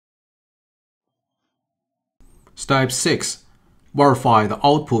Step 6. Verify the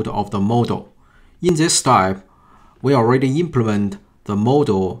output of the model. In this step, we already implement the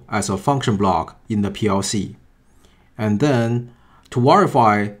model as a function block in the PLC. And then, to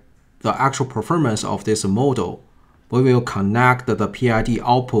verify the actual performance of this model, we will connect the PID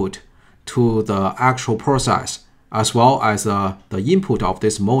output to the actual process as well as the input of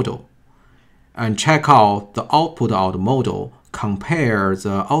this model. And check out the output of the model, compare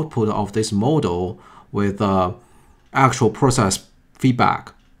the output of this model with the actual process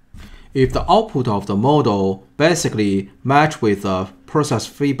feedback. If the output of the model basically match with the process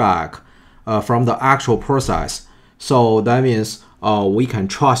feedback from the actual process, so that means we can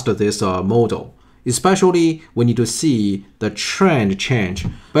trust this model. Especially we need to see the trend change.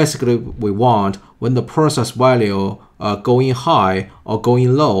 Basically, we want when the process value going high or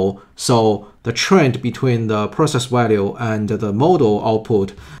going low, so the trend between the process value and the model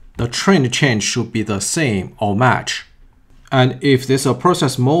output, the trend change should be the same or match. And if this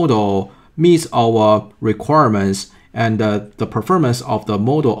process model meets our requirements and the performance of the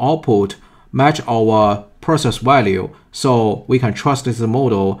model output match our process value, so we can trust this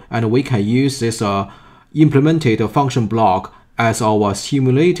model and we can use this implemented function block as our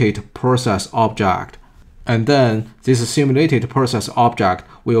simulated process object. And then this simulated process object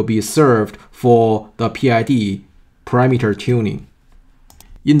will be served for the PID parameter tuning.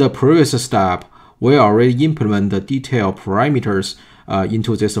 In the previous step, we already implement the detailed parameters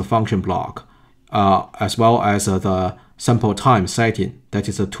into this function block, as well as the sample time setting, that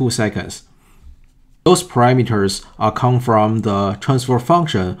is 2 seconds. Those parameters come from the transfer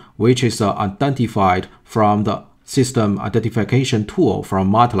function, which is identified from the system identification tool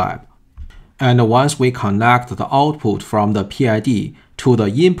from Matlab. And once we connect the output from the PID to the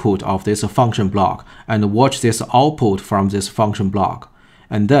input of this function block and watch this output from this function block,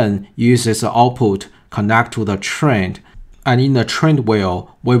 and then use this output connect to the trend, and in the trend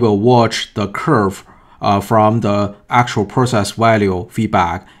wheel, we will watch the curve from the actual process value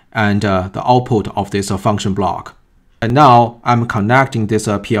feedback and the output of this function block. And now I'm connecting this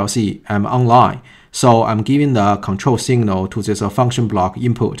PLC, I'm online. So I'm giving the control signal to this function block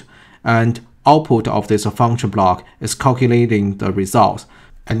input, and output of this function block is calculating the results.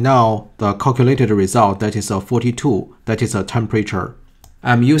 And now the calculated result, that is 42, that is a temperature.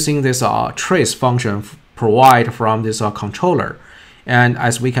 I'm using this trace function provided from this controller. And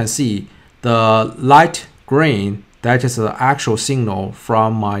as we can see, the light green, that is the actual signal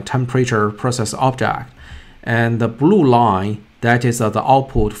from my temperature process object. And the blue line, that is the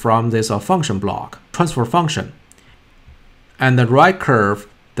output from this function block, transfer function. And the right curve,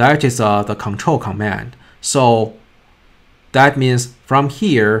 that is the control command. So that means from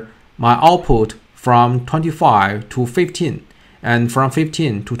here, my output from 25 to 15, and from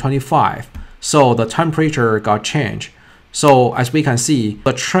 15 to 25. So the temperature got changed. So as we can see,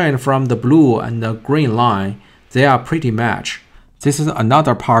 the trend from the blue and the green line, they are pretty match. This is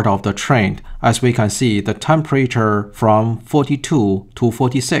another part of the trend. As we can see, the temperature from 42 to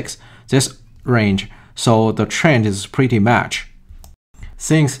 46, this range, so the trend is pretty match.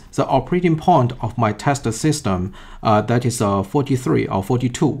 Since the operating point of my test system, that is 43 or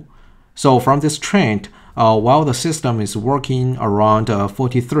 42. So from this trend, while the system is working around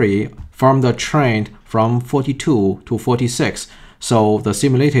 43, from the trend from 42 to 46, so the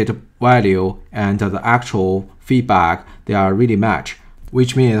simulated value and the actual feedback, they are really match,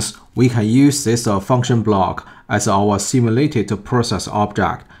 which means we can use this function block as our simulated process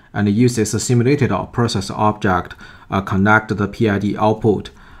object and use this simulated process object connect the PID output.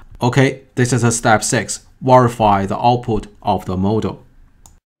 Okay, this is step 6, verify the output of the model.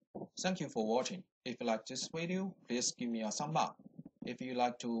 Thank you for watching. If you like this video, please give me a thumb up. If you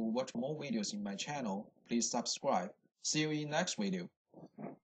like to watch more videos in my channel, please subscribe. See you in next video.